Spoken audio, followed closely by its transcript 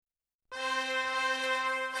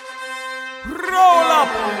Roll up,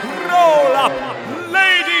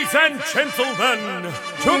 ladies and gentlemen,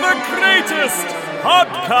 to the greatest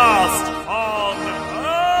podcast on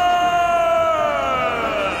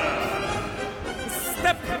earth.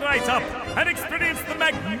 Step right up and experience the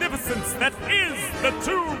magnificence that is the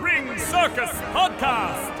Two Ring Circus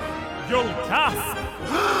podcast. You'll gasp,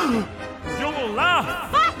 you'll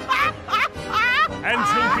laugh, and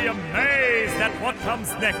you'll be amazed at what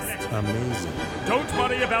comes next. Amazing. Don't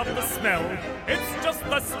worry about the smell. It's just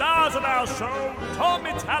the stars of our show, Tom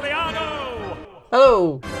Italiano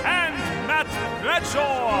Hello. and Matt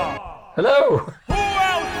Bradshaw. Hello.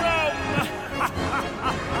 Welcome!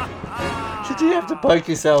 Did you have to poke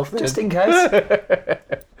yourself? Just in case.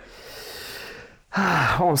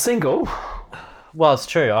 I'm single. Well, it's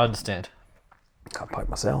true. I understand. Can't poke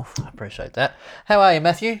myself. I appreciate that. How are you,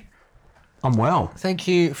 Matthew? I'm well. Thank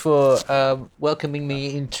you for welcoming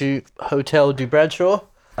me into Hotel du Bradshaw.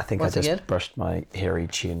 I think Once I just again? brushed my hairy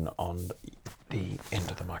chin on the end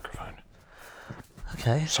of the microphone.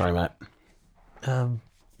 Okay. Sorry, mate.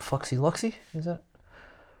 Foxy Loxy, is that?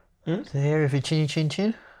 The hair of your chinny chin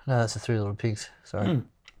chin? No, that's the Three Little Pigs. Sorry.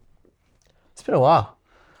 It's been a while.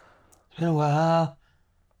 It's been a while.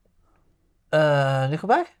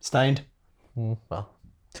 Nickelback? Stained. Well,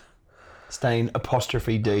 Stained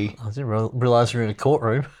apostrophe D. I didn't realise you were in a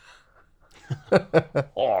courtroom.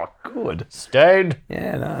 Oh, good. Stained.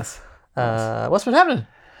 Yeah, nice. What's been happening?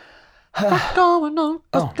 What's going on?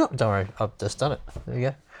 Don't worry, I've just done it. There you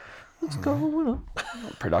go. What's going on?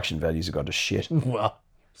 Production values have got to shit. Well,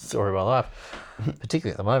 story of my life,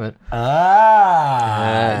 particularly at the moment.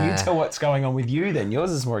 You tell what's going on with you then.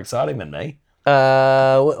 Yours is more exciting than me.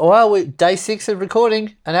 Day 6 of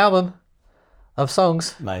recording an album of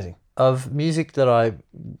songs Amazing. of music that I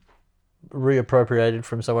reappropriated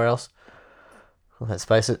from somewhere else. Well, let's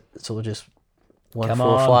face it, it's all just 1, Come 4,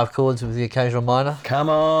 on. 5 chords with the occasional minor. Come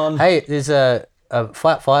on. Hey, there's a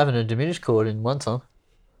flat 5 and a diminished chord in one song.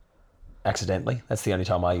 Accidentally. That's the only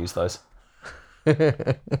time I use those.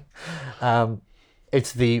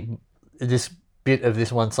 It's this bit of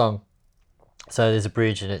this one song. So there's a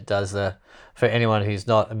bridge and it does for anyone who's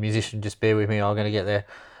not a musician, just bear with me, I'm going to get there.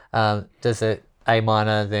 Does a A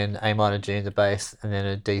minor, then A minor G in the bass, and then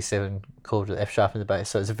a D7 chord with F sharp in the bass.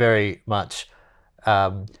 So it's very much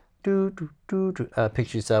picture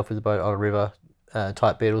yourself with a boat on a river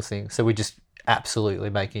type Beatles thing. So we're just absolutely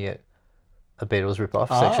making it a Beatles rip-off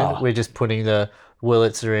section. We're just putting the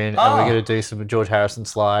Wurlitzer in, and we're going to do some George Harrison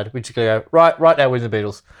slide. We're just going to go right now with the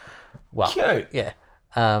Beatles. Wow. Cute. Yeah.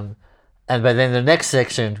 But then the next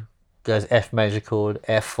section goes F major chord,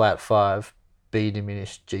 F flat 5, B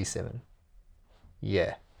diminished, G7.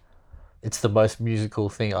 Yeah. It's the most musical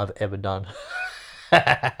thing I've ever done.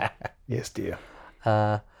 Yes, dear.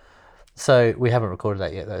 So we haven't recorded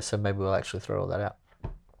that yet, though, so maybe we'll actually throw all that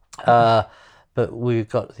out. But we've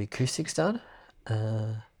got the acoustics done.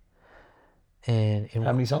 And in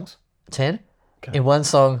How many songs? 10. Okay. In one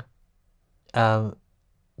song, Damo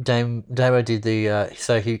did the...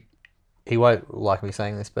 so he won't like me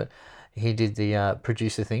saying this, but he did the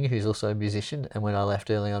producer thing, who's also a musician, and when I left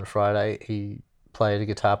early on Friday, he played a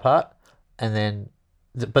guitar part, and then...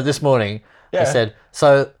 But this morning, he said,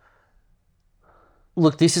 so...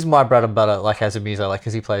 Look, this is my bread and butter, like, as a muso, like,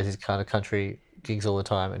 because he plays his kind of country gigs all the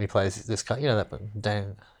time, and he plays this kind, that one,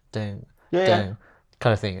 dang, dang, dang,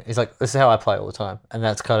 kind of thing. He's like, this is how I play all the time, and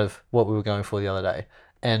that's kind of what we were going for the other day.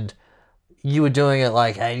 And you were doing it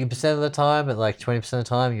like 80% of the time, but like 20% of the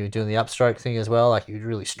time, you were doing the upstroke thing as well, like you were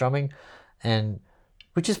really strumming, and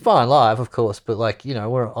which is fine live, of course, but like,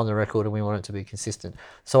 we're on the record and we want it to be consistent.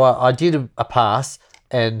 So I did a pass,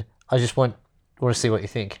 and I just want to see what you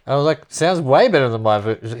think. I was like, sounds way better than my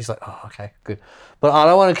version. He's like, oh, okay, good. But I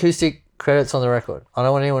don't want acoustic credits on the record. I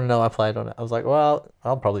don't want anyone to know I played on it. I was like, well,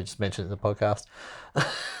 I'll probably just mention it in the podcast.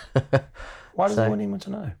 Why does he want anyone to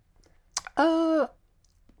know? I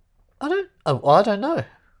don't know.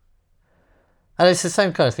 And it's the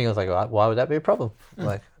same kind of thing. I was like, why would that be a problem?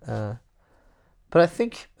 Like, but I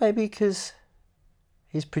think maybe because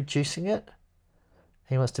he's producing it,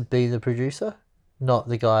 he wants to be the producer, not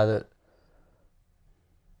the guy that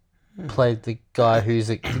played the guy who's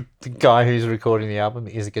the guy who's recording the album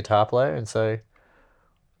is a guitar player, and so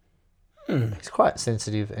he's quite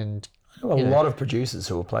sensitive and I know a lot of producers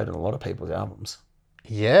who have played on a lot of people's albums.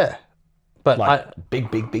 yeah. But Like big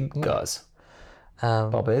guys.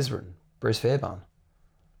 Bob Ezrin, Bruce Fairbairn.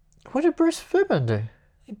 What did Bruce Fairbairn do?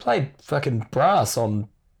 He played fucking brass on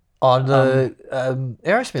The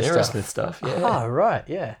Aerosmith stuff. Yeah. Oh, right,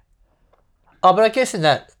 yeah. Oh, but I guess in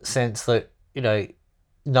that sense that,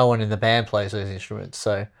 no one in the band plays those instruments,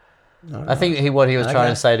 so I think what he was trying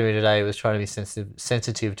Okay. to say to me today was trying to be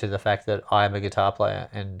sensitive to the fact that I am a guitar player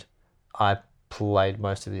and I played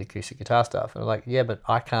most of the acoustic guitar stuff. And I'm like, yeah, but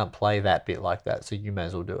I can't play that bit like that, so you may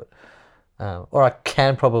as well do it. Or I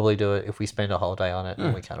can probably do it if we spend a whole day on it,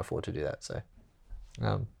 and we can't afford to do that. So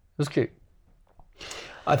it was cute.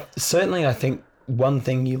 I think one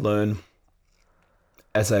thing you learn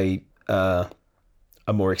as a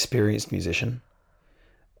more experienced musician,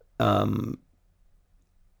 and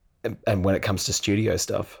when it comes to studio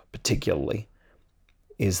stuff particularly,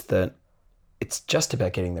 is that it's just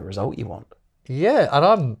about getting the result you want. Yeah,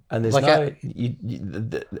 and there's like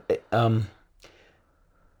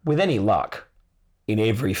with any luck, in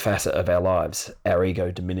every facet of our lives, our ego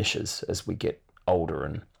diminishes as we get older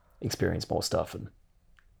and experience more stuff and,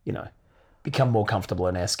 become more comfortable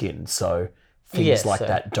in our skin. So things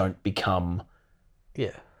that don't become,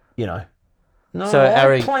 no, So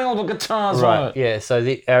I play all the guitars on it. Yeah,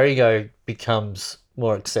 so our ego becomes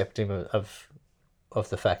more accepting of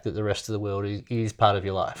the fact that the rest of the world is part of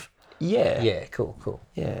your life. Yeah. Yeah, cool.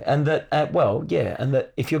 Yeah, and that, and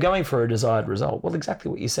that if you're going for a desired result, well, exactly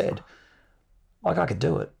what you said. Like, I could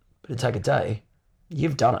do it, but it'd take a day.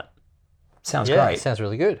 You've done it. Sounds great. It sounds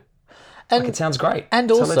really good. And it sounds great. And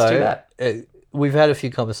so also, let's do that. We've had a few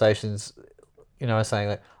conversations, saying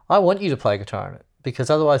like, I want you to play guitar in it because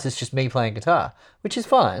otherwise it's just me playing guitar, which is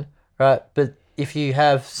fine, right? But if you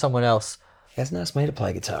have someone else, he hasn't asked me to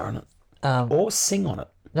play guitar on it or sing on it.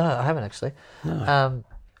 No, I haven't actually. No.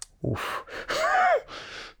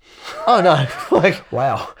 Oh no! Like,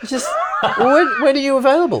 wow. Just when are you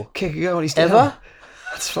available? Kick it going. He's down. Ever?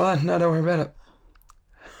 That's fine. No, don't worry about it.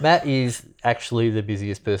 Matt is actually the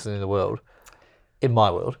busiest person in the world, in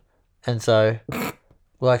my world, and so,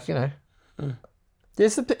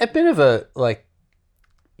 there's a bit of a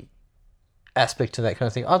aspect to that kind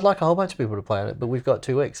of thing. I'd like a whole bunch of people to play on it, but we've got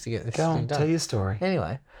 2 weeks to get this thing done. Tell your story.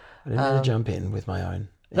 Anyway, I didn't mean to jump in with my own.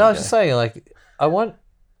 No, I was just saying, I want.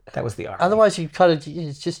 That was the irony. Otherwise, you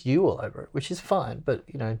it's just you all over it, which is fine. But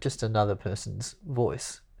just another person's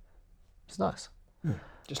voice. It's nice,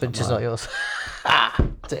 just not yours.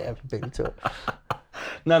 Damn, beat me to it.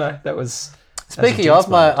 No, that was. Speaking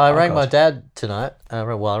of, I rang my dad tonight. I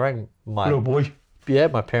rang my little boy. Yeah,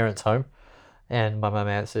 my parents' home, and my mum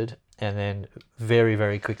answered, and then very,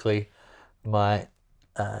 very quickly, my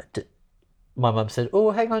mum said,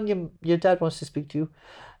 "Oh, hang on, your dad wants to speak to you,"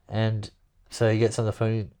 and so he gets on the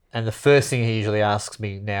phone, and the first thing he usually asks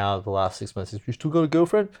me now, the last 6 months, is, "You still got a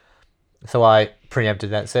girlfriend?" So I preempted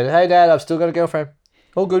that and said, "Hey, Dad, I've still got a girlfriend.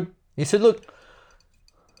 All good." He said, "Look,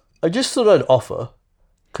 I just thought I'd offer,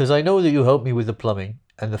 because I know that you helped me with the plumbing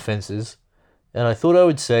and the fences, and I thought I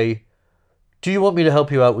would say, do you want me to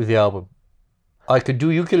help you out with the album? I could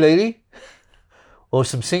do ukulele or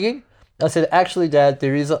some singing." I said, "Actually, Dad,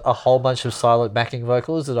 there is a whole bunch of silent backing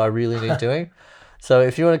vocals that I really need doing. So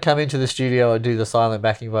if you want to come into the studio and do the silent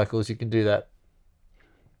backing vocals, you can do that.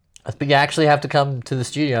 But you actually have to come to the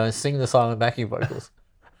studio and sing the silent backing vocals."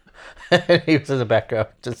 And he was in the background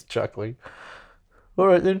just chuckling. "All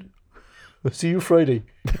right then, I'll see you Friday."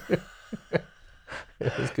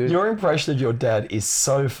 It was good. Your impression of your dad is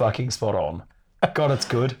so fucking spot on. God, it's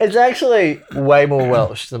good. It's actually way more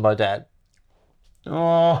Welsh than my dad.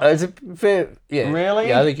 Oh, It's a fair, yeah. Really?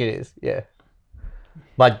 Yeah, I think it is. Yeah.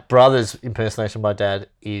 My brother's impersonation of my dad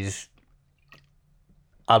is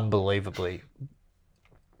unbelievably,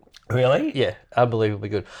 really? yeah, unbelievably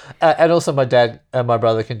good. And also, my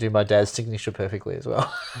brother can do my dad's signature perfectly as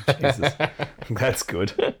well. Jesus, that's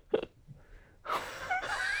good.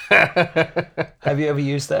 Have you ever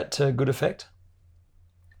used that to good effect?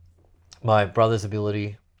 My brother's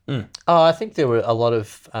ability. Oh, I think there were a lot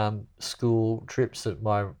of school trips that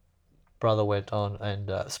my brother went on,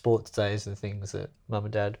 and sports days and things that Mum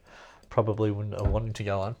and Dad probably wouldn't have wanted to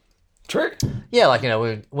go on. True. Yeah, like,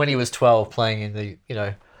 when he was 12 playing in the,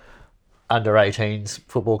 under 18s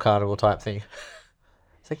football carnival type thing.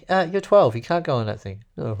 It's like, you're 12, you can't go on that thing.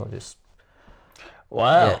 No, I just...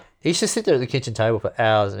 Wow. Yeah. He used to sit there at the kitchen table for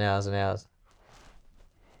hours and hours and hours.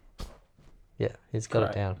 Yeah, he's got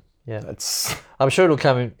it down. Yeah. That's... I'm sure it'll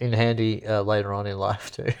come in handy later on in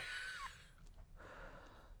life too.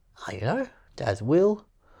 Dad's will.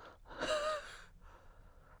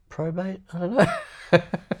 Probate, I don't know.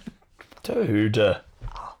 Dude.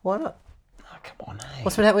 Why not? Oh, come on, hey.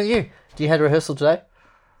 What's been happening with you? Do you had rehearsal today?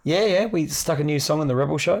 Yeah, we stuck a new song on the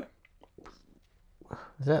Rebel Show.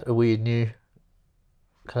 Is that a weird new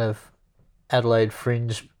kind of Adelaide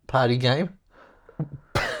Fringe party game?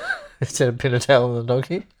 Instead of pin a tail on the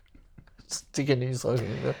donkey? Stick a new song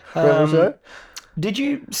in the Rebel Show? Did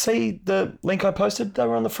you see the link I posted? They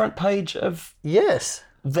were on the front page of... Yes.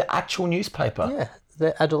 the actual newspaper. Yeah,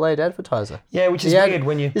 the Adelaide Advertiser. Yeah, which is The weird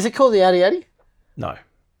when you... Is it called the Addy Addy? No.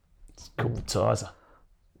 It's called the Advertiser.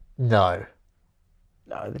 No.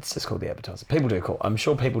 No, it's just called the Advertiser. I'm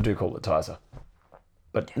sure people do call it Tizer.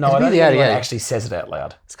 But no, It'd I be don't the think Addy anyone Addy. actually says it out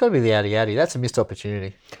loud. It's got to be the Addy Addy. That's a missed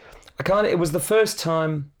opportunity. It was the first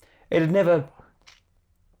time... It had never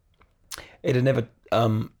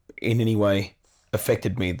in any way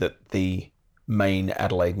affected me that the main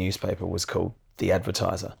Adelaide newspaper was called the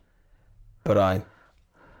Advertiser. But I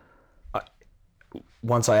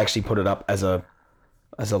once I actually put it up as a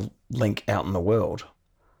link out in the world,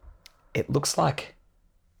 it looks like,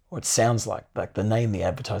 or it sounds like the name the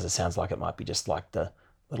Advertiser sounds like it might be just like the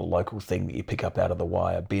little local thing that you pick up out of the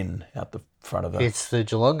wire bin out the front of the... It's the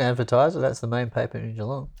Geelong Advertiser. That's the main paper in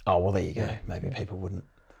Geelong. Oh, well, there you go. Maybe people wouldn't...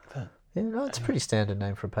 Yeah, no, it's a pretty standard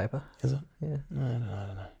name for a paper. Is it? Yeah. I don't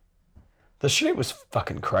know. The shoot was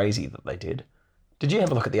fucking crazy that they did. Did you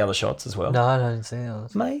have a look at the other shots as well? No, I didn't see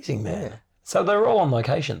it. Amazing, man. Yeah. So they were all on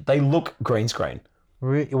location. They look green screen.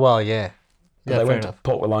 Well, yeah. Yeah, they fair went enough. to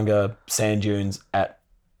Port Wollonga sand dunes at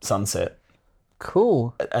sunset.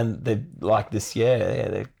 Cool. And they're like this,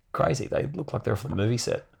 they're crazy. They look like they're off a movie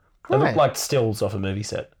set. They Great. look like stills off a movie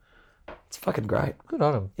set. It's fucking great. Good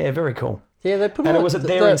on them. Yeah, very cool. Yeah, they put And all it was at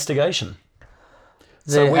their instigation.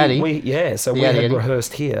 the Addy. we The had Addy Addy.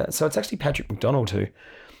 rehearsed here. So it's actually Patrick McDonald who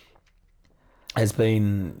has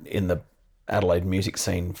been in the Adelaide music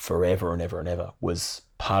scene forever and ever and ever, was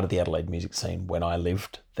part of the Adelaide music scene when I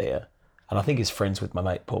lived there. And I think he's friends with my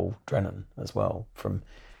mate Paul Drennan as well, from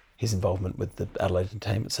his involvement with the Adelaide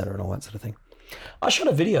Entertainment Centre and all that sort of thing. I shot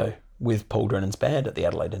a video with Paul Drennan's band at the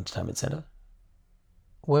Adelaide Entertainment Centre.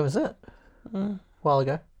 Where was that? A while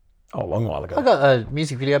ago. Oh, a long while ago. I got a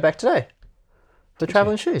music video back today. The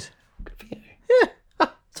Travelling Shoes. Good for you.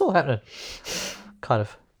 It's all happening. Kind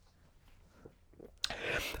of.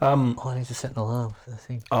 I need to set an alarm for the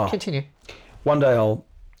thing. Oh. Continue. One day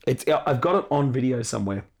I've got it on video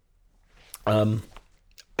somewhere.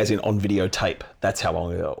 As in on videotape. That's how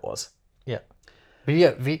long ago it was. Yeah.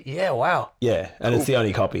 Yeah, wow. Yeah, and it's the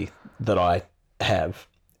only copy that I have,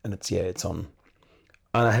 and it's on.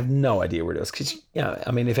 And I have no idea where it is because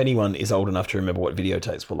I mean, if anyone is old enough to remember what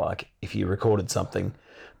videotapes were like, if you recorded something,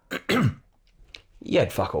 you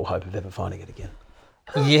had fuck all hope of ever finding it again.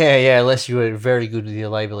 Yeah, unless you were very good with your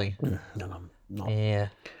labelling. No, I'm not. Yeah.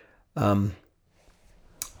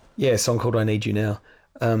 Yeah, a song called "I Need You Now,"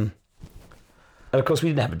 and of course we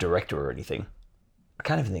didn't have a director or anything. I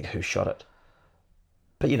can't even think who shot it,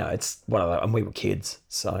 but it's one of those, and we were kids,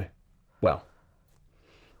 so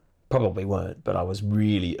probably weren't. But I was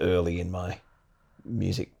really early in my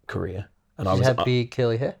music career, and I Did was you have big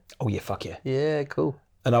curly hair? oh yeah, fuck yeah, Yeah, cool.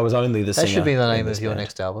 and I was only the singer. That should be the in name this of your band.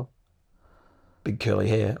 next album. Big curly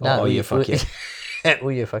hair. No, oh yeah, fuck yeah. Oh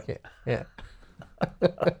yeah, fuck yeah. Yeah.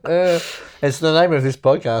 It's the name of this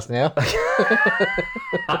podcast now.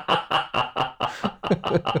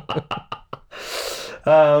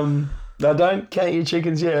 Now don't count your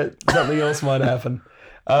chickens yet. Something else might happen.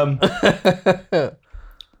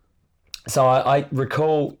 So I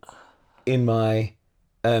recall in my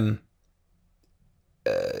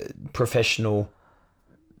professional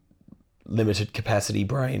limited capacity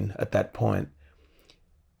brain at that point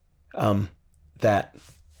that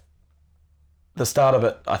the start of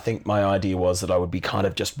it, I think my idea was that I would be kind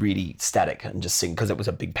of just really static and just sing, because it was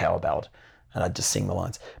a big power ballad and I'd just sing the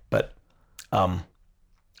lines. But I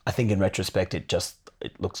think in retrospect it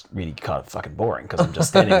looks really kind of fucking boring because I'm just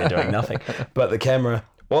standing there doing nothing. But the camera,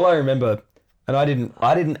 all I remember, and I didn't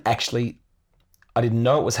know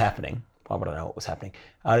it was happening. Why would I know it was happening?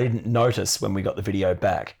 I didn't notice when we got the video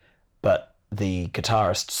back, but the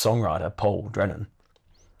guitarist songwriter Paul Drennan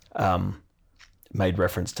made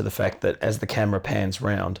reference to the fact that as the camera pans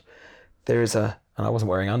round, and I wasn't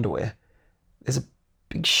wearing underwear, there's a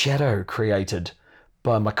big shadow created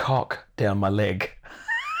by my cock down my leg.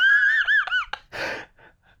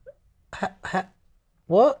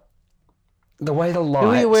 What? The way the light... Who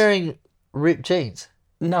are you wearing ripped jeans?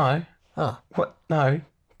 No. Oh. What? No.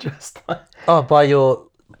 Just like... Oh,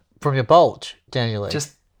 from your bulge down your leg.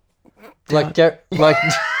 Just... like Derek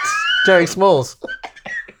Smalls.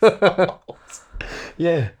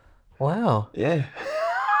 Yeah. Wow. Yeah.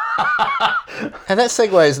 And that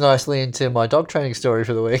segues nicely into my dog training story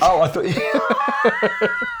for the week. Oh, I thought you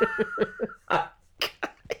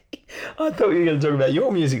were going to talk about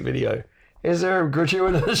your music video. Is there a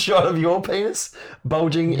gratuitous shot of your penis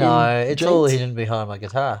bulging in No, it's all jeans? hidden behind my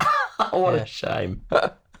guitar. What a shame.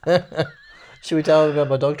 Should we tell them about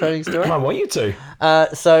my dog training story? I want you to.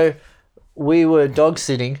 So we were dog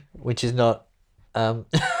sitting, which is not the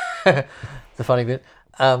funny bit.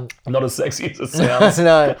 Not as sexy as it sounds.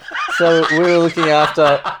 No. So we were looking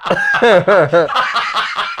after.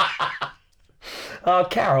 Oh,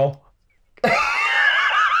 Carol.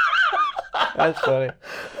 That's funny.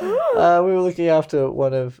 We were looking after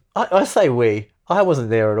one of. I say we. I wasn't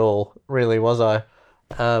there at all, really, was I?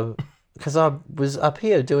 Because I was up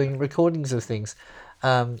here doing recordings of things.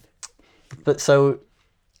 But so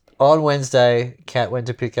on Wednesday, Kat went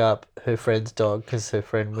to pick up her friend's dog because her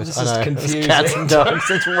friend was. This is confusing. It's cats and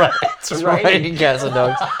dogs. It's raining cats and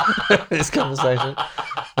dogs. This conversation.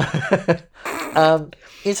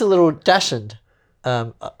 It's a little Dachshund.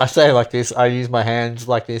 I say it like this. I use my hands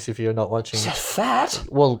like this. If you're not watching, Is that fat?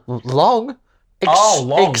 well, long.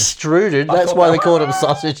 Long. Extruded. That's why they call them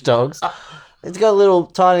sausage dogs. It's got a little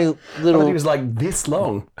tiny I thought little. he was like this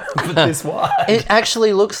long, but this wide. It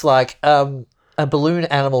actually looks like a balloon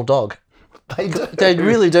animal dog. They do. They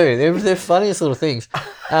really do. They're funniest little things.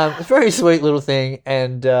 It's a very sweet little thing,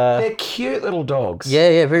 and They're cute little dogs.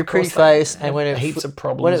 yeah, very pretty Of course they face. And when it heaps of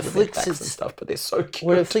problems when it with flicks their backs its and stuff, but they're so cute.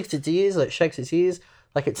 when it flicks its ears, like shakes its ears,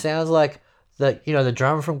 like it sounds like the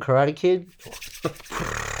drum from Karate Kid.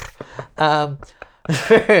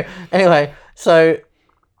 Anyway, so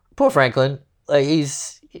poor Franklin, like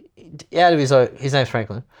he's out of his own. His name's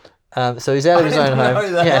Franklin. So he's out of his own home.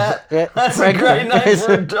 know that. Yeah. That's Franklin a great name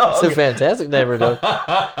for a dog. It's a fantastic name for a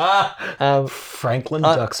dog. Franklin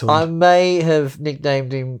I Dachshund. may have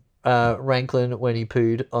nicknamed him Ranklin when he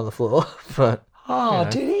pooed on the floor, but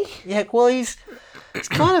Did he? yeah, well, he's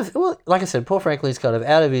kind of like I said, poor Franklin's kind of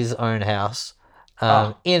out of his own house,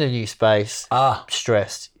 in a new space,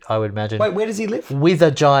 stressed. I would imagine. Wait, where does he live? With a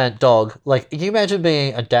giant dog. Like, can you imagine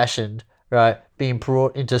being a Dachshund, right? Being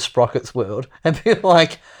brought into Sprocket's world and being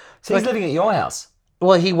like, So he's living at your house.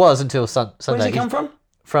 well, he was until Sunday. Where does he come from?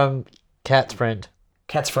 From Kat's friend.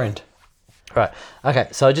 Cat's friend. Right. Okay.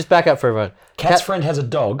 So just back up for everyone. Cat's friend has a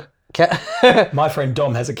dog. Cat. My friend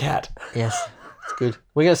Dom has a cat. Yes, it's good.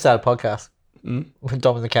 We're gonna start a podcast with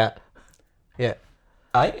Dom and the cat. Yeah,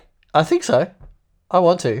 Eh? I think so. I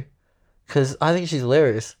want to, because I think she's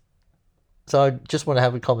hilarious. So I just want to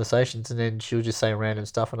have conversations, and then she'll just say random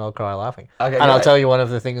stuff, and I'll cry laughing. Okay, and I'll great. tell you one of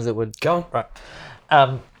the things that would. Go on.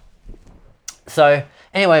 Right. So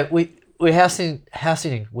anyway, we're house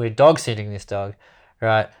sitting. We're dog sitting this dog,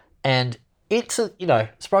 right? And it's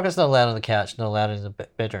Sprocket's not allowed on the couch, not allowed in the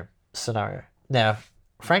bedroom scenario. Now,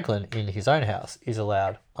 Franklin in his own house is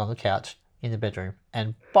allowed on the couch, in the bedroom,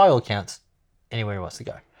 and by all accounts, anywhere he wants to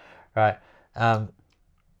go, right?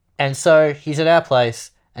 And so he's at our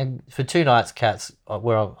place, and for 2 nights, Kat's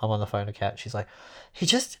where I'm on the phone to Kat. She's like, he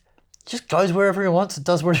just goes wherever he wants and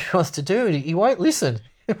does what he wants to do, and he won't listen.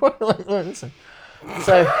 He won't listen.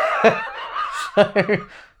 So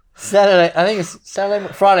Saturday, I think it's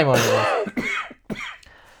Friday morning.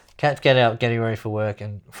 Kat's getting ready for work,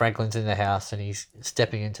 and Franklin's in the house, and he's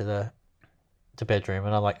stepping into the bedroom,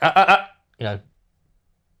 and I'm like,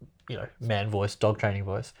 man voice, dog training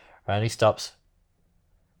voice, right? And he stops,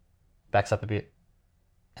 backs up a bit,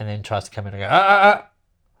 and then tries to come in and go, All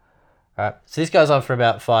right. So this goes on for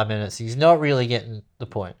about 5 minutes. He's not really getting the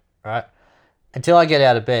point, right? Until I get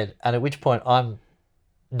out of bed, and at which point I'm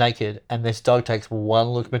naked, and this dog takes one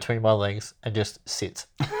look between my legs and just sits.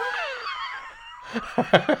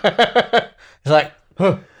 He's like,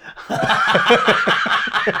 huh.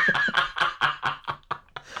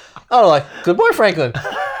 I'm like, good boy, Franklin.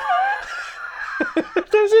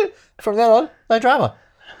 That's it. From then on, no drama.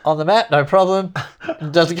 On the mat, no problem.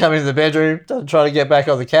 Doesn't come into the bedroom. Doesn't try to get back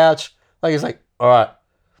on the couch. Like, he's like, all right.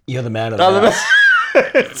 You're the man of the house.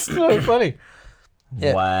 It's so funny.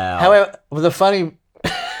 Yeah. Wow. However, the funny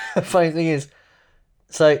thing is,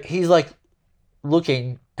 so he's like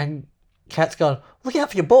looking, and Kat's gone, look out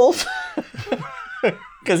for your balls.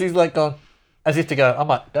 Because he's like gone, as if to go, I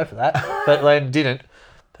might go for that. But then didn't.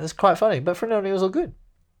 But it's quite funny. But for now, it was all good.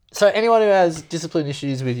 So anyone who has discipline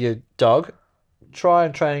issues with your dog, try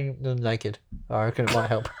and train them naked. I reckon it might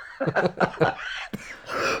help.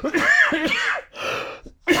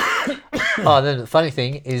 Oh, and then the funny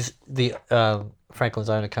thing is the Franklin's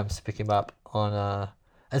owner comes to pick him up on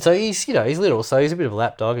and so he's little, so he's a bit of a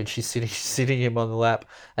lap dog, and she's sitting him on the lap,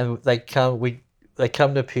 and they come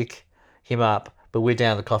to pick him up, but we're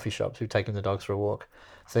down at the coffee shop, so we've taken the dogs for a walk.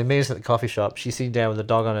 So he meets us at the coffee shop. She's sitting down with the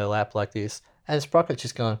dog on her lap like this, and Sprocket's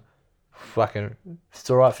just going, fucking, it's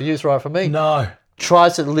all right for you, it's all right for me. No.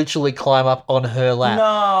 Tries to literally climb up on her lap.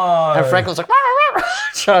 No. And Franklin's like,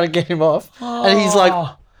 trying to get him off. And he's like,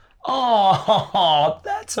 oh,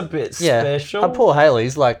 that's a bit special. And poor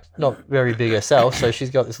Hayley's like not very big herself, so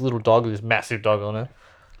she's got this little dog, this massive dog on her.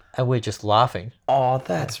 and we're just laughing. Oh,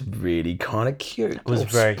 that's really kind of cute. It was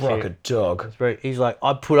very cute. Like a dog. He's like,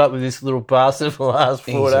 I put up with this little bastard for the last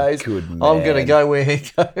 4 He's a days. good I'm going to man. go where he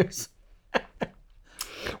goes.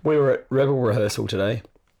 We were at Rebel rehearsal today,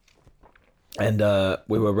 and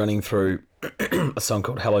we were running through a song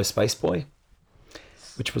called Hello Space Boy,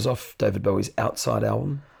 which was off David Bowie's Outside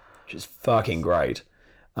album, which is fucking great.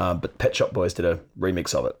 But Pet Shop Boys did a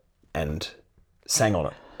remix of it and sang on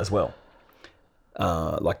it as well.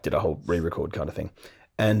 Did a whole re-record kind of thing.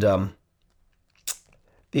 And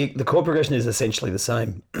the chord progression is essentially the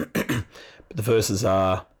same, but the verses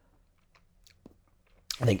are,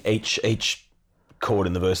 I think each chord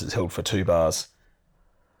in the verse is held for 2 bars,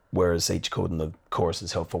 whereas each chord in the chorus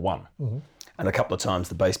is held for 1. Mm-hmm. And a couple of times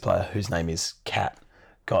the bass player, whose name is Cat,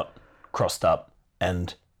 got crossed up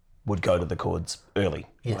and would go to the chords early,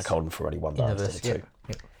 like holding for only 1 bar instead of 2.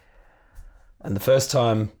 Yeah. And the first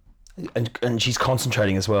time, and she's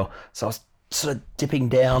concentrating as well, so I was sort of dipping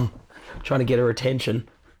down, trying to get her attention,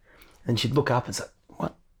 and she'd look up and say,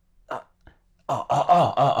 "What?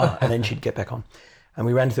 And then she'd get back on. And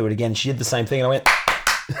we ran through it again. She did the same thing, and I went,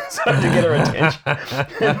 so to get her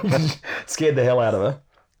attention. Scared the hell out of her.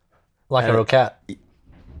 Like a real cat.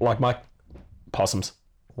 Like my possums.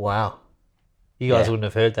 Wow. You guys wouldn't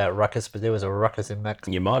have heard that ruckus, but there was a ruckus in Mac's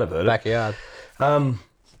You might have heard backyard.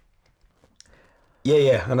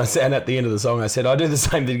 Yeah. And at the end of the song, I said, I do the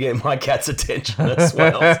same to get my cat's attention as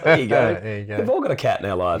well. So there you go. There you go. We've all got a cat in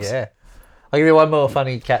our lives. Yeah. I'll give you one more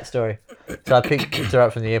funny cat story. So I picked her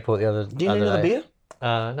up from the airport the other day. Do you need another beer? No,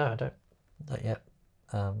 I don't. Not yet.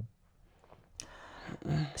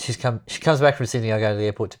 She comes back from Sydney. I go to the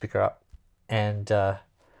airport to pick her up, and I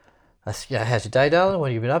said, "How's your day, darling? What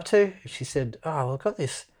have you been up to?" She said, "Oh, well,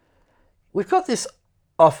 we've got this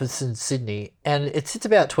office in Sydney, and it sits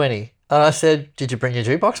about 20." And I said, "Did you bring your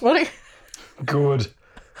jukebox money?" Good.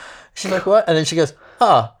 She's like, "What?" And then she goes,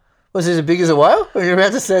 "Oh, was it as big as a whale? Were you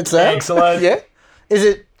about to set sail?" Excellent. Yeah. Is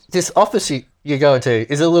it this office you're going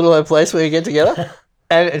to? Is it a little place where you get together?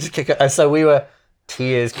 And so we were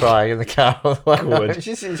tears crying in the car. Good.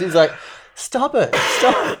 She's like, "Stop it.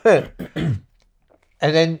 And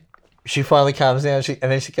then she finally calms down.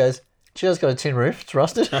 And then she goes, "Gio's got a tin roof. It's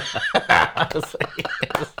rusted." I was like,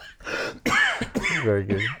 yes. Very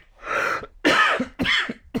good.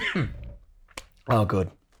 Oh,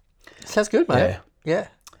 good. Sounds good, mate. Yeah.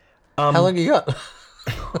 How long you got?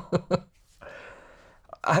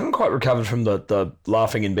 I haven't quite recovered from the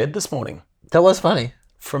laughing in bed this morning. That was funny.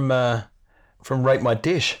 From Rate My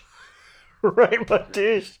Dish. Rate My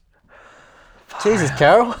Dish. Jesus,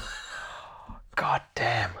 Carol. God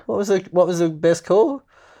damn. What was the best call?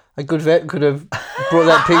 A good vet could have brought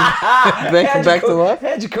that pig back to life.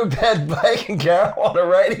 How'd you cook that bacon, Carol, on a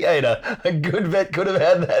radiator? A good vet could have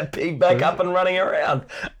had that pig back up and running around.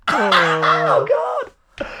 Oh, God.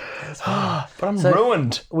 But I'm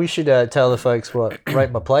ruined. We should tell the folks what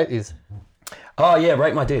Rate My Plate is. Oh, yeah,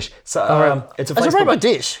 Rate My Dish. So it's a Facebook... Is it Rate My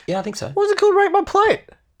Dish? Yeah, I think so. What is it called, Rate My Plate?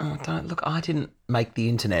 Oh, don't look, I didn't make the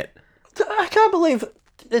internet. I can't believe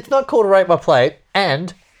it's not called Rate My Plate,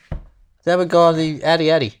 and they have a guy on the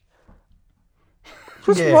Addy.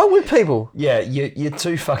 What's wrong with people? Yeah, you're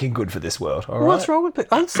too fucking good for this world, all right? What's wrong with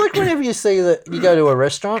people? It's like whenever you see that you go to a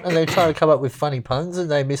restaurant and they try to come up with funny puns and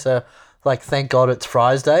they miss thank God it's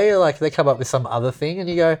Fries Day, like they come up with some other thing and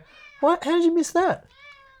you go, what? How did you miss that?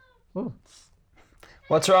 Ooh.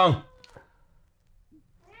 What's wrong?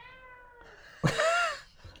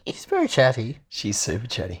 She's very chatty. She's super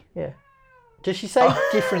chatty. Yeah. Does she say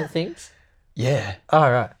different things? Yeah. Oh,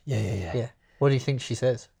 right. Yeah. What do you think she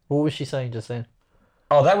says? What was she saying just then?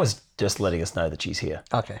 Oh, that was just letting us know that she's here.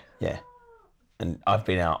 Okay. Yeah. And I've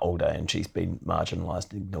been out all day and she's been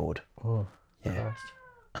marginalised and ignored. Oh, yeah.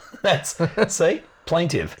 That's, see?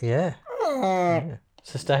 Plaintive. Yeah.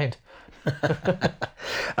 Sustained.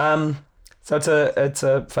 So it's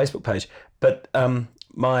a Facebook page. But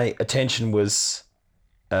my attention was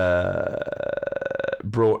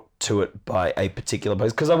brought to it by a particular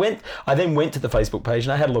post. Because I then went to the Facebook page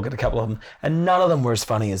and I had a look at a couple of them and none of them were as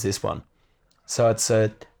funny as this one. So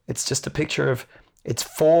it's just a picture of, it's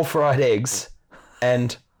 4 fried eggs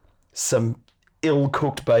and some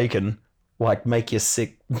ill-cooked bacon, like make you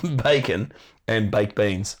sick bacon and baked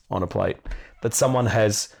beans on a plate that someone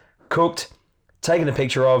has cooked, taken a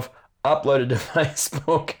picture of, uploaded to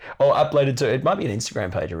Facebook, or uploaded to, it might be an Instagram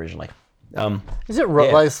page originally. Is it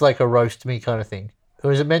like a roast me kind of thing?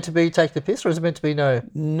 Or is it meant to be take the piss, or is it meant to be no?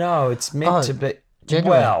 No, it's meant to be, genuine.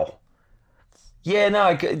 Well, yeah, no,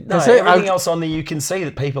 everything else on there you can see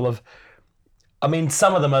that people have I mean,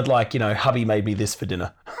 some of them are like, hubby made me this for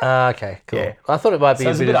dinner. Okay, cool. Yeah. I thought it might be So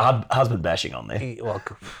a there's bit of... husband bashing on there. Well,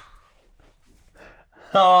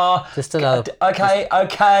 Oh, just another...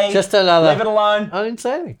 okay. Just another... Leave it alone. I didn't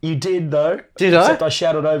say anything. You did, though. Did I? Except I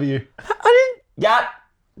shouted over you. I Yeah.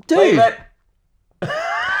 didn't... Leave Dude, it.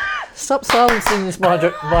 stop silencing this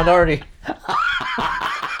minority.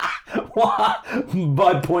 What?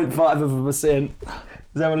 By 0.5%. Is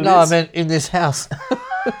that what it is? No, I meant in this house.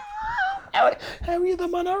 How are you the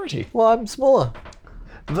minority? Well, I'm smaller.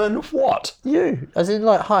 Then what? You, as in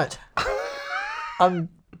like height. I'm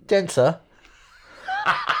denser.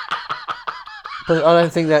 But I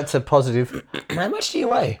don't think that's a positive. How much do you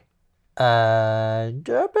weigh? About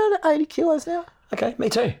 80 kilos now. Okay, me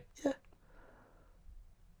too. Yeah.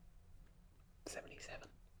 77.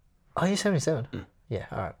 Oh, you're 77? Yeah,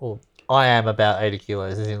 all right. Well, I am about 80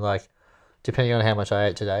 kilos, as in like, depending on how much I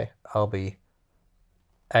ate today, I'll be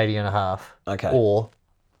 80 and a half. Okay. Or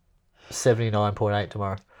 79.8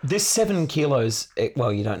 tomorrow. This 7 kilos,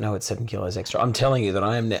 well, you don't know it's 7 kilos extra. I'm telling you that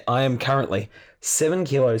I am currently 7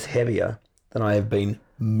 kilos heavier than I have been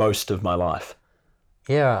most of my life.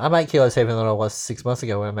 Yeah, I'm 8 kilos heavier than I was 6 months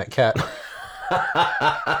ago when I met Kat.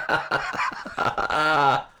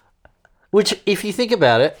 Which, if you think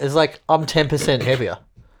about it, is like I'm 10% heavier.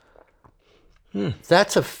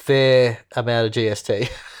 That's a fair amount of GST.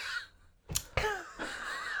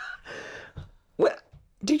 Well,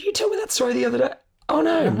 did you tell me that story the other day? Oh, I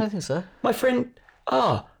no. don't think so. My friend,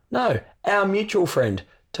 no, our mutual friend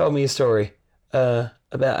told me a story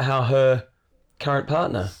about how her current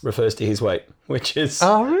partner refers to his weight, which is...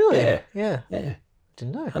 Oh, really? Yeah. Yeah.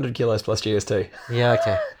 Didn't know. 100 kilos plus GST. Yeah,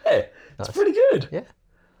 okay. Yeah, it's pretty good. Yeah.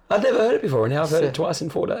 I'd never heard it before, and now I've heard it twice in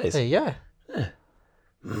 4 days. There you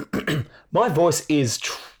go. My voice is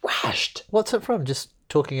trashed. What's it from? Just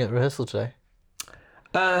talking at rehearsal today.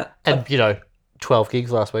 And And, 12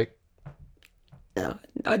 gigs last week.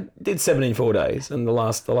 I did 7 in 4 days, and the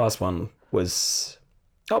last one was...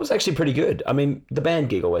 I was actually pretty good. I mean, the band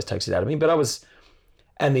gig always takes it out of me, but I was...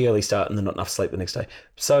 And the early start and the not enough sleep the next day.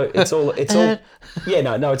 So it's all... Yeah,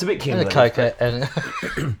 no, it's a bit And cumulative. a coca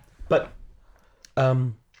and... But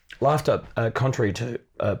laughter, contrary to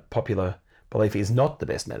popular belief, is not the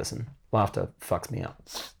best medicine. Laughter fucks me up.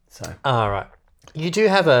 So All right. You do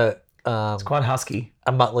have a quite husky.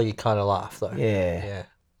 Muttley kind of laugh, though. Yeah.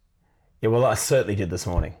 Yeah. Well, I certainly did this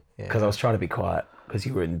morning Yeah. because I was trying to be quiet because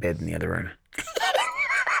you were in bed in the other room.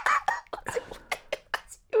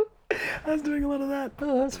 I was doing a lot of that.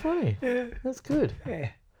 Oh, that's funny. Yeah. That's good. Yeah.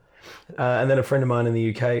 And then a friend of mine in the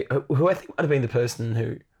UK, who I think might have been the person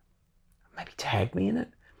who maybe tagged me in it.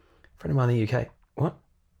 A friend of mine in the UK. What?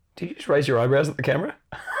 Did you just raise your eyebrows at the camera?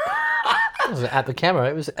 It wasn't at the camera.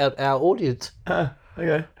 It was at our audience.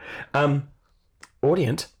 Okay.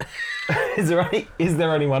 Audience? Is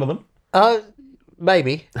there only one of them?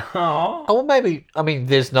 Maybe. Oh. Oh, well, maybe. I mean,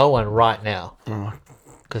 there's no one right now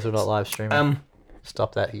because we're not live streaming.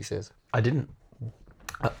 Stop that, he says. I didn't.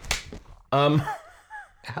 Out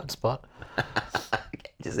spot.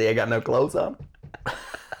 You see, I got no clothes on.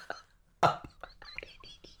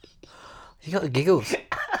 You got the giggles.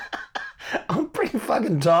 I'm pretty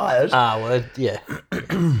fucking tired. Well, yeah.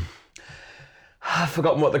 I've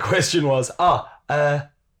forgotten what the question was.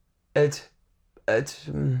 It's I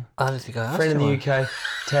don't think I asked friend in you the UK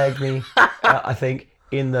tagged me. I think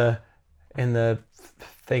in the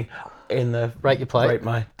thing in the Rate your plate? rate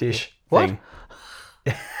my dish What? thing.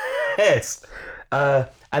 Yes.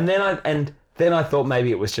 And then I thought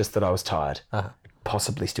maybe it was just that I was tired,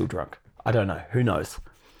 possibly still drunk. I don't know. Who knows?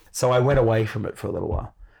 So I went away from it for a little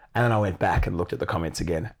while, and then I went back and looked at the comments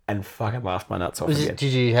again and fucking laughed my nuts off again.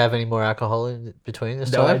 Did you have any more alcohol in between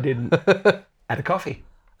this No, time? I didn't. Had a coffee.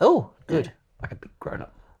 Oh, good. Like a big grown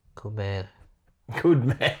up. Good man. Good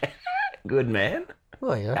man. Good man.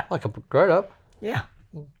 Well, yeah, like a grown up. Yeah.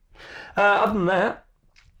 Other than that,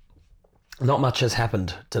 not much has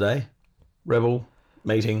happened today. Rebel,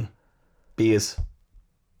 meeting, beers,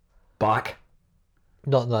 bike.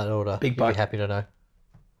 Not in that order. Big You'd bike. be happy to know.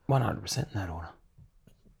 100% in that order.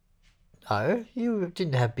 No, you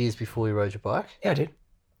didn't have beers before you rode your bike. Yeah, I did.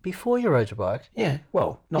 Before you rode your bike? Yeah,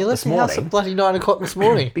 well, not You left this the house at morning. bloody 9 o'clock this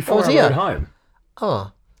morning. Before was I here. rode home.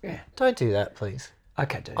 Oh, Yeah. don't do that, please.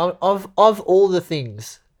 Okay, dude. Of all the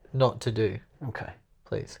things not to do, Okay.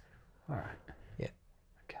 please. All right. Yeah.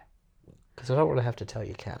 Okay. Because I don't want to have to tell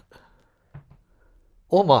your cat.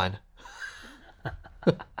 Or mine.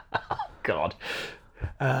 God.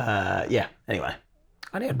 Yeah, anyway.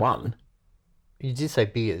 I only had one. You did say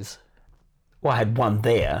beers. Well, I had one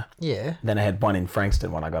there. Yeah. Then I had one in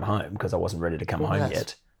Frankston when I got home because I wasn't ready to come home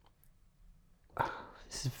that's- yet.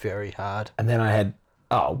 This is very hard. And then I had,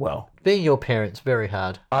 Being your parents, very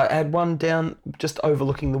hard. I had one down just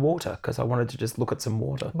overlooking the water because I wanted to just look at some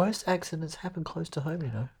water. Most accidents happen close to home, you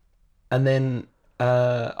know. And then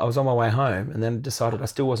I was on my way home and then decided I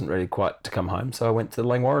still wasn't ready quite to come home. So I went to the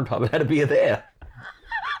Langwarrin pub and had a beer there.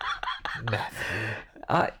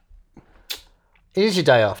 It is your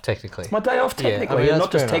day off, technically. My day off, technically. that's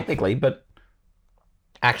Not just fair enough. technically, but...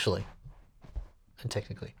 Actually. And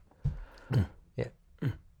technically. Yeah.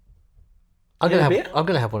 You had a beer? I'm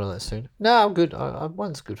gonna have one of those soon. No, I'm good.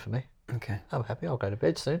 One's good for me. Okay. I'm happy. I'll go to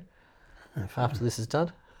bed soon. After this is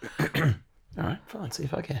done. All right, fine. See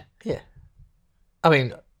if I care. Yeah. I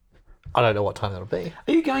mean, I don't know what time that'll be.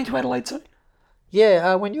 Are you going to Adelaide soon?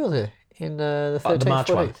 Yeah, when you're there in the 13th, The March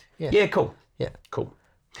 14th. one. Yeah. Cool. Yeah. Cool.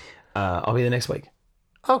 I'll be there next week.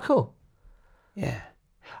 Oh, cool. Yeah.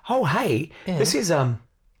 Oh, hey. Yeah. This is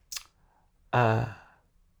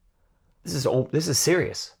this is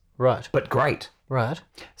serious, Right. but great. Right.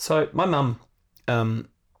 So my mum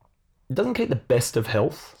doesn't keep the best of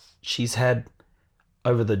health. She's had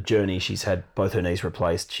over the journey. She's had both her knees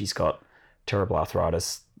replaced. She's got terrible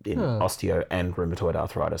arthritis in osteo and rheumatoid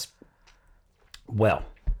arthritis. Well,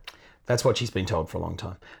 that's what she's been told for a long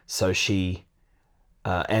time. So she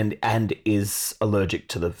and is allergic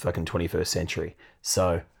to the fucking 21st century.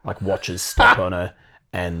 So like watches stop on her,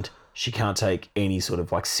 and she can't take any sort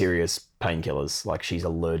of like serious painkillers. Like she's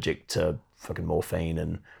allergic to fucking morphine,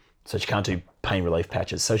 and so she can't do pain relief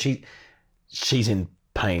patches. So she's in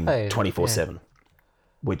pain 24/7,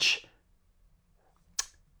 which,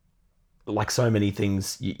 like so many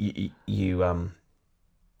things, you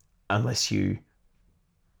unless you've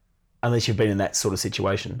been in that sort of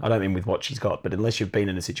situation, I don't mean with what she's got, but unless you've been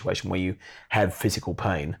in a situation where you have physical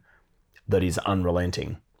pain that is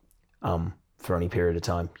unrelenting for any period of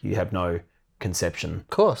time, you have no conception. Of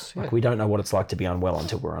course. Yeah. Like, we don't know what it's like to be unwell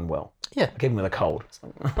until we're unwell. Yeah. Like even with a cold.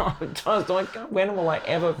 It's like, when will I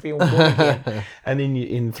ever feel good again? And then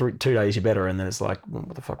in 2 days you're better, and then it's like,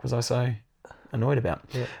 what the fuck was I so annoyed about?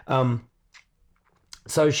 Yeah.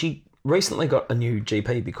 So she recently got a new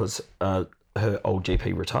GP because her old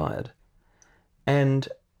GP retired. And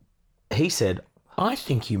he said, I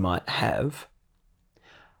think you might have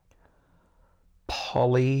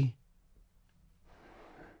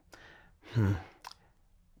not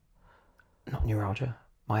neuralgia,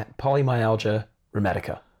 polymyalgia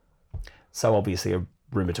rheumatica. So obviously a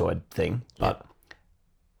rheumatoid thing, but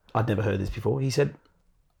I'd never heard this before. He said,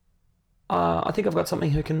 I think I've got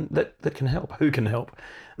something that can help. Who can help?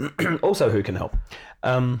 Also, who can help?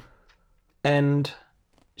 And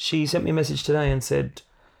she sent me a message today and said,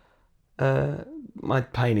 my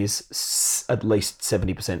pain is at least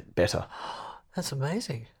 70% better. That's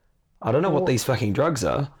amazing. I don't know what these fucking drugs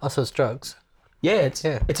are. Oh, so it's drugs. Yeah, it's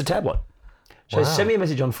a tablet. She sent me a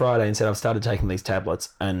message on Friday and said, I've started taking these tablets,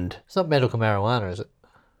 and It's not medical marijuana, is it?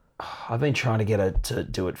 I've been trying to get her to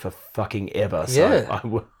do it for fucking ever. So Yeah.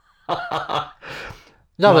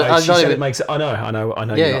 No, but she not said even... it makes. I know. Yeah, You're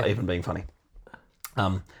not yeah. even being funny.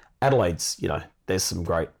 Adelaide's, there's some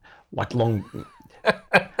great, like long.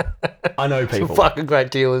 I know people. fucking great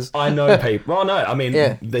dealers. I know people. Well, no, I mean,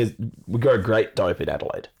 Yeah. we got a great dope in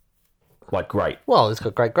Adelaide. Like great, Well, it's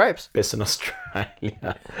got great grapes. best in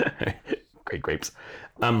Australia. Great grapes.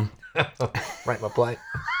 Rate my plate.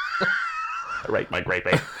 Rate my grape.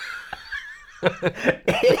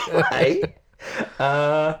 Anyway,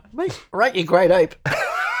 Mate, rate your great ape.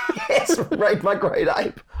 yes, rate my great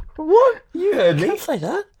ape. What? You heard me. Can't say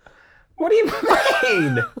that. What do you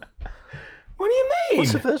mean? What do you mean?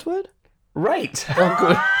 What's the first word? Rate.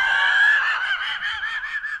 Oh,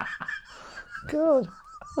 good. God.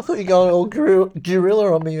 I thought you were going all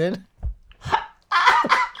gorilla on me then.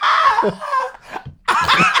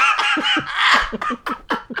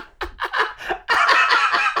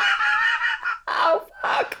 Oh,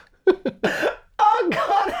 fuck. Oh,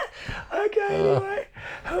 God. Okay, anyway.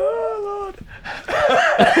 Oh, Lord.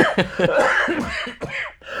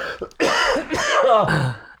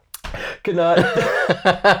 Oh. Good night.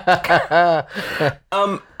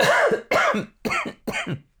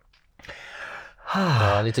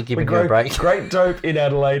 I need to give you a break. Great dope in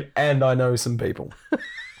Adelaide, and I know some people.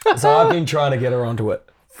 So I've been trying to get her onto it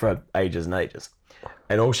for ages and ages.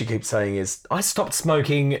 And all she keeps saying is, I stopped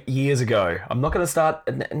smoking years ago. I'm not going to start.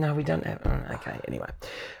 No, we don't have. Okay, anyway.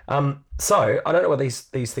 So I don't know what these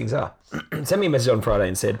things are. Sent me a message on Friday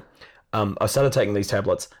and said, I started taking these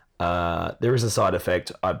tablets. There is a side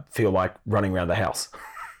effect. I feel like running around the house.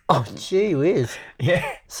 Oh, gee whiz. Yeah.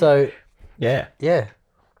 So, Yeah. yeah.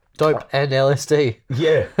 Dope and LSD.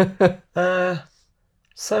 Yeah.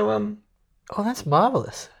 So, Oh, that's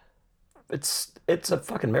marvellous. it's a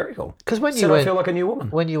fucking miracle. Because when Said I feel like a new woman.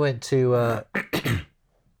 when you went to,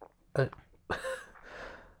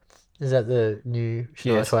 is that the new Shania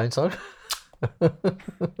Yes. Twain song?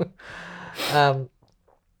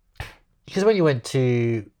 Because when you went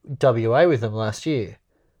to WA with them last year,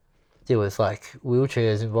 there was like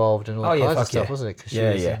wheelchairs involved and all Oh, yeah, kinds of fuck stuff, yeah. wasn't it? Because she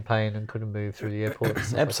Yeah, was yeah. in pain and couldn't move through the airport. And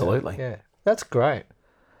stuff like that. Absolutely. Yeah, that's great.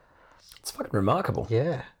 It's fucking remarkable.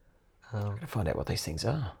 Yeah, I'm going to find out what these things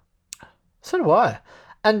are. so do I.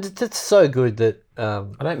 And it's so good that I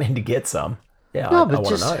don't mean to get some. Yeah, no, I but want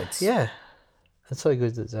to just know. It's, yeah, it's so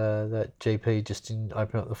good that that GP just didn't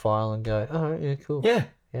open up the file and go, oh yeah, cool. Yeah,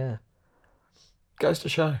 Yeah. goes to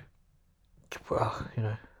show. Well, you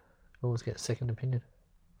know, always get a second opinion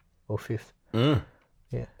or fifth. Mm.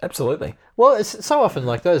 Yeah. Absolutely. Well, it's so often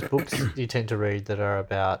like those books you tend to read that are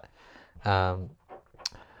about,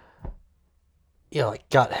 like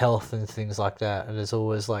gut health and things like that. And there's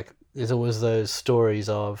always those stories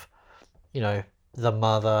of, the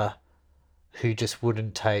mother who just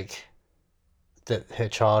wouldn't take that her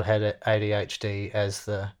child had ADHD as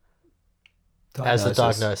the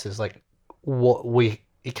diagnosis. Like, you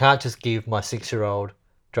can't just give my 6-year-old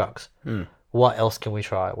drugs. What else can we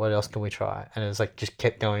try? What else can we try? And it's like just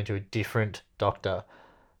kept going to a different doctor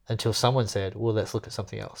until someone said, well, let's look at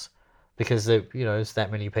something else. Because there's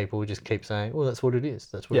that many people who just keep saying, well, that's what it is.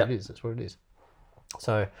 That's what it is. That's what it is.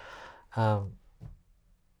 So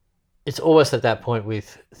it's almost at that point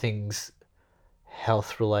with things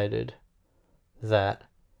health related that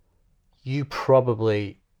you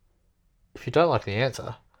probably, if you don't like the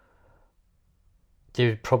answer,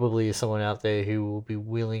 there probably is someone out there who will be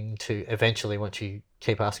willing to eventually, once you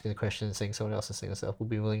keep asking the question and seeing someone else and seeing yourself, will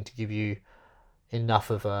be willing to give you enough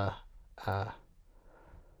of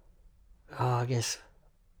I guess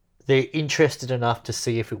they're interested enough to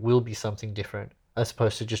see if it will be something different as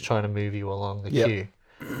opposed to just trying to move you along the queue.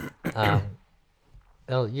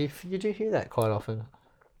 You do hear that quite often.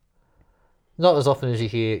 Not as often as you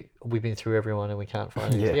hear, we've been through everyone and we can't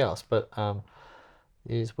find anything else, but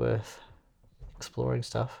it is worth exploring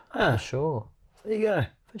stuff for sure. There you go.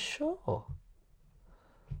 For sure.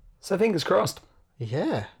 So fingers crossed.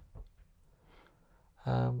 Yeah.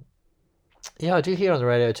 I did hear on the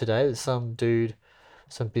radio today that some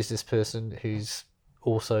business person who's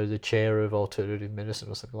also the chair of alternative medicine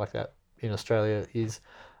or something like that in Australia is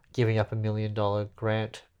giving up $1 million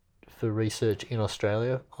grant for research in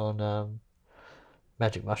Australia on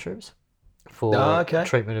magic mushrooms for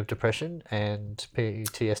treatment of depression and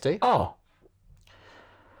PTSD.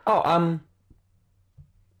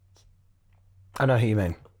 I know who you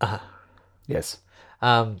mean. Yes.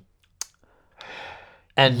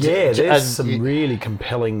 And there's some really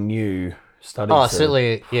compelling new studies. Oh,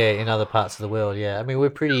 certainly, in other parts of the world, yeah. I mean, we're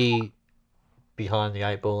pretty behind the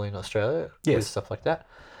 8 ball in Australia with stuff like that.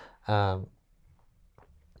 So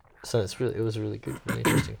it was really good, really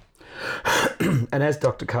interesting. And as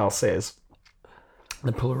Dr. Carl says,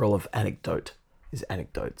 the plural of anecdote is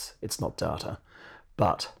anecdotes. It's not data.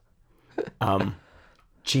 But,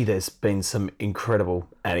 there's been some incredible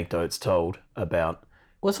anecdotes told about...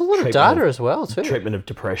 Well, it's a lot of data as well, too. Treatment of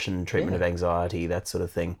depression, treatment of anxiety, that sort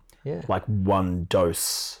of thing. Yeah. Like one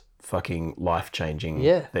dose, fucking life-changing.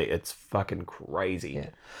 Yeah. It's fucking crazy. Yeah.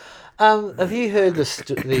 Have you heard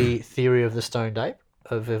the theory of the stoned ape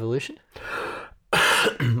of evolution?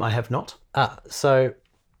 I have not. So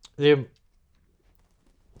they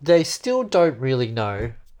still don't really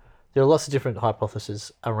know. There are lots of different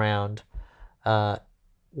hypotheses around, how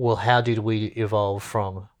did we evolve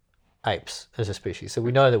from apes as a species? So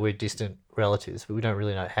we know that we're distant relatives, but we don't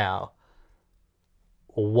really know how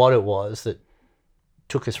or what it was that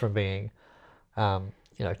took us from being,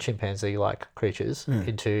 chimpanzee-like creatures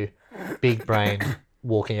into big-brained,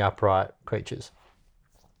 walking upright creatures.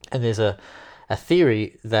 And there's a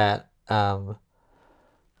theory that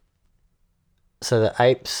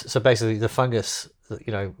basically the fungus,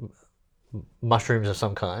 mushrooms of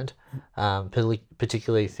some kind,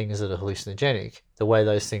 particularly things that are hallucinogenic, the way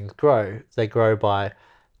those things grow, they grow by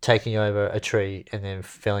taking over a tree and then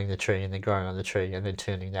felling the tree and then growing on the tree and then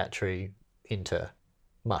turning that tree into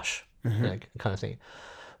mush, kind of thing.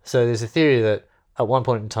 So there's a theory that at one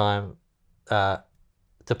point in time,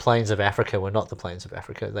 the plains of Africa were not the plains of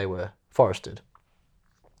Africa, they were forested.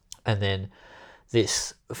 And then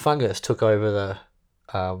this fungus took over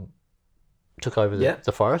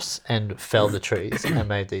the forests and felled the trees and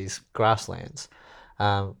made these grasslands,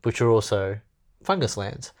 which are also fungus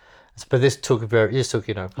lands. But this took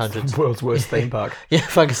hundreds. World's worst theme park. Yeah,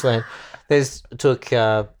 fungus land. This took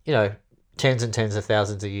tens and tens of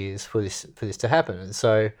thousands of years for this to happen, and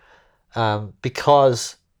so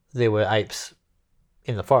because there were apes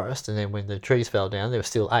in the forest, and then when the trees fell down, there were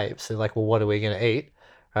still apes. They're like, well, what are we going to eat,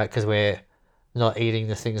 right? Because we're not eating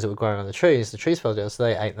the things that were growing on the trees. The trees fell down, so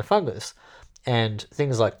they ate the fungus. And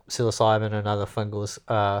things like psilocybin and other fungals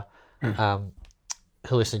are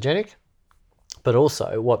hallucinogenic. But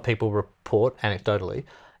also what people report anecdotally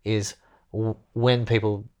is when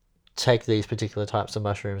people take these particular types of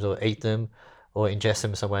mushrooms or eat them or ingest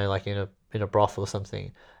them somewhere like in a broth or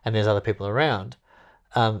something, and there's other people around,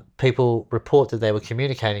 people report that they were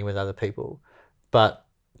communicating with other people, but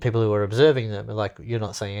people who are observing them are like, you're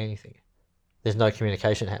not saying anything. There's no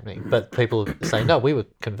communication happening. But people say, no, we were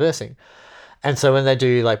conversing. And so when they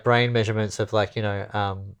do like brain measurements of like,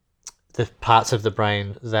 the parts of the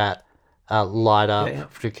brain that light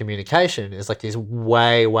up through communication, is like there's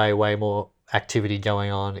way, way, way more activity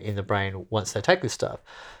going on in the brain once they take this stuff.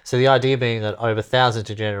 So the idea being that over thousands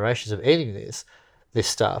of generations of eating this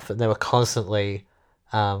stuff, and they were constantly,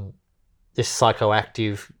 this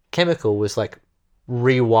psychoactive chemical was like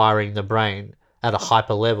rewiring the brain at a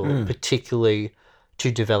hyper level, particularly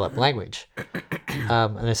to develop language.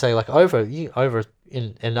 And they say like over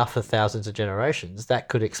in enough of thousands of generations, that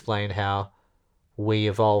could explain how we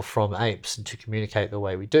evolved from apes to communicate the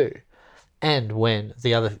way we do. And when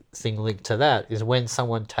the other thing linked to that is when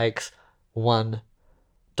someone takes one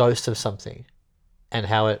dose of something and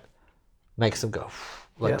how it makes them go,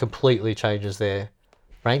 like completely changes their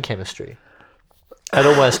brain chemistry. It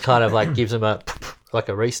almost kind of like gives them a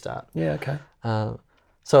restart. Yeah, okay.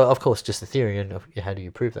 So of course, just the theory, and how do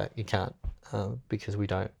you prove that? You can't, because we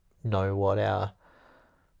don't really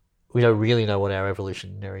know what our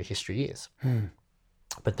evolutionary history is.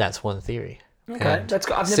 But that's one theory. Okay, that's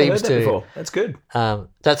good. I've never heard that before. That's good.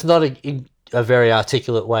 That's not a very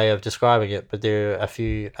articulate way of describing it, but there are a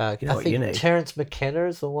few. I think Terence McKenna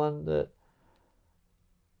is the one that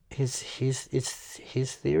it's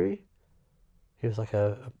his theory. He was like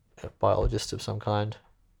a biologist of some kind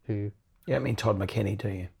who. You don't mean Todd McKenney, do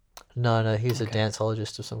you? No, he's a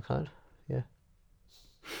danceologist of some kind. Yeah.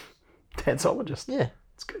 Danceologist? Yeah.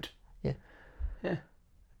 That's good. Yeah. Yeah.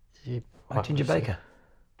 Like Ginger Baker?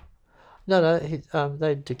 No,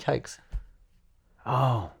 they do cakes.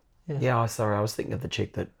 Oh. Yeah, sorry, I was thinking of the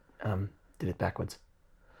chick that did it backwards.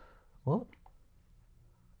 What?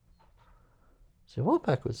 So what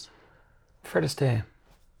backwards? Fred Astaire.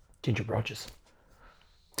 Ginger Rogers.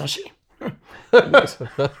 Does she?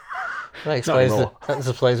 That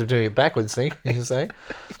explains the doing it backwards thing, you say.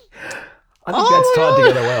 I think that's tied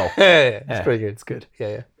together well. Yeah, it's pretty good. It's good.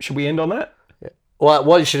 Yeah. Should we end on that? Yeah. Well,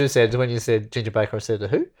 what you should have said when you said Ginger Baker, I said the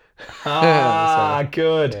Who. Ah,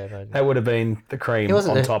 good. Yeah, no. That would have been the cream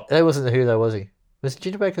on top. That wasn't the Who, though, was he? Was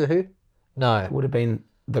Ginger Baker the Who? No. It would have been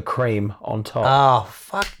the cream on top. Oh,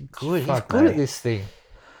 fuck good. He's good at this thing.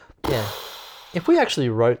 Yeah. If we actually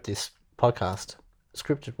wrote this podcast,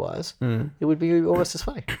 scripted-wise, it would be almost as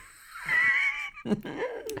funny.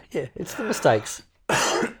 Yeah, it's the mistakes.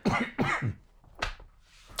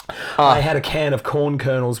 I had a can of corn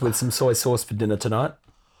kernels with some soy sauce for dinner tonight.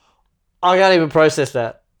 I can't even process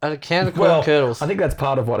that. I had a can of corn kernels. I think that's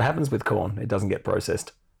part of what happens with corn. It doesn't get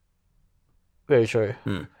processed. Very true.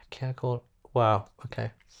 A can of corn. Wow. Okay.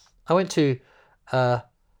 I went to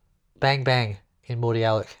Bang Bang in Morty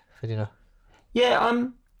Alec for dinner. Yeah,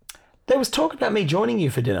 there was talk about me joining you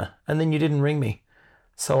for dinner, and then you didn't ring me.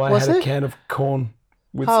 So I had a can of corn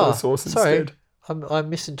with soy sauce instead. I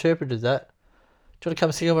misinterpreted that. Do you want to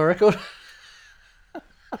come sing on my record?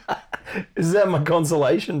 Is that my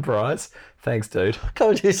consolation prize? Thanks, dude.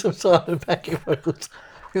 Come and do some silent backing vocals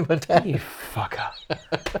with my dad. You fucker.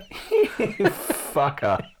 You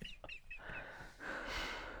fucker.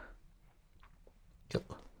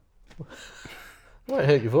 Might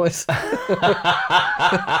hurt your voice. I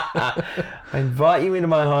invite you into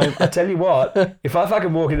my home. I tell you what, if I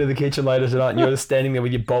fucking walk into the kitchen later tonight and you're just standing there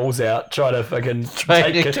with your balls out trying to fucking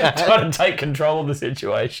trying to take control of the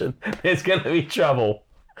situation, there's going to be trouble.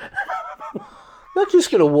 I'm not just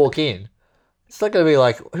going to walk in. It's not going to be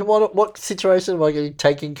like, what situation am I going to be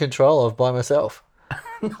taking control of by myself?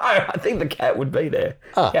 No, I think the cat would be there.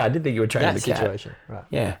 Oh, yeah, I did think you were training the cat. Situation, right.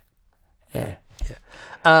 Yeah.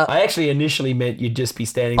 I actually initially meant you'd just be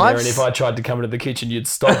standing there, and if I tried to come into the kitchen, you'd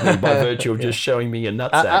stop me by virtue of just showing me your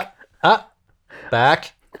nutsack.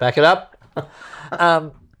 Back it up.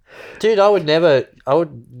 Dude, I would never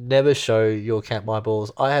show your cat my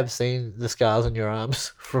balls. I have seen the scars on your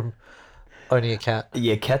arms from owning a cat.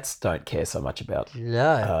 Yeah, cats don't care so much about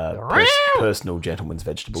personal gentleman's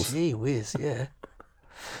vegetables. Gee whiz, yeah.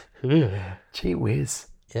 Gee whiz.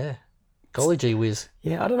 Yeah. Golly gee whiz.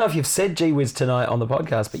 Yeah, I don't know if you've said gee whiz tonight on the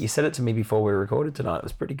podcast, but you said it to me before we recorded tonight. It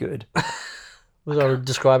was pretty good. Was I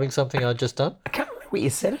describing something I'd just done? I can't remember what you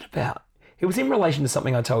said it about. It was in relation to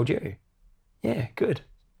something I told you. Yeah, good.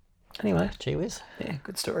 Anyway, Gee whiz. yeah,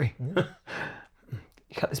 good story. You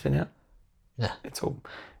cut this bit out? Nah. It's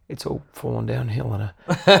all fallen downhill in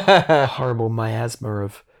a horrible miasma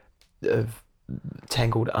of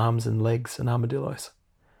tangled arms and legs and armadillos.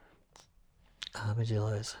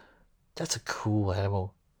 Armadillos. That's a cool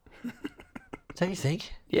animal. Don't you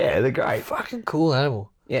think? Yeah, they're great. Fucking cool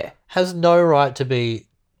animal. Yeah. Has no right to be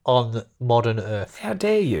on modern Earth. How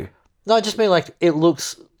dare you? No, I just mean like it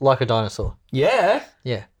looks like a dinosaur. Yeah.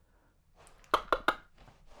 Yeah.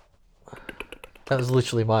 That was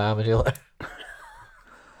literally my armadillo.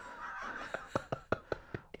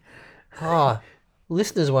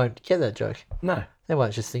 Listeners won't get that joke. No. They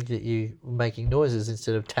might just think that you were making noises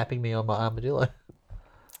instead of tapping me on my armadillo.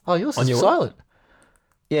 Oh, yours is your what? silent.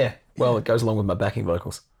 Yeah. Well, it goes along with my backing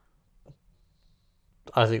vocals.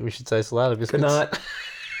 I think we should say Salada Biscuits. Good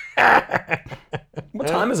night. What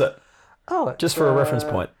time is it? Oh, it's, Just for a reference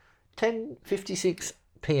point. 10:56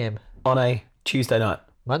 p.m. On a Tuesday night.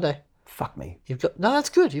 Monday. Fuck me. You've got no, that's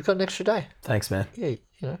good. You've got an extra day. Thanks, man. Yeah, you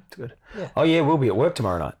know. It's good. Yeah. Oh, yeah, we'll be at work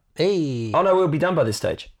tomorrow night. Hey. Oh, no, we'll be done by this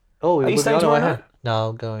stage. Oh, Are you staying tomorrow night? No,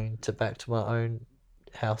 I'm going back to my own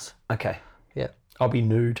house. Okay. Yeah. I'll be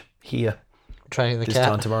nude here Training the this cat.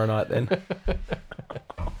 time tomorrow night then.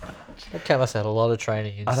 That cat must have had a lot of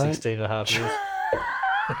training in I don't- 16 and a half years.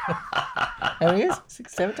 How many years?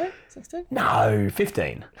 17? 16? No,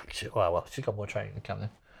 15. Well, she's got more training to come then.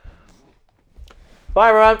 Bye,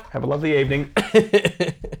 everyone. Have a lovely evening.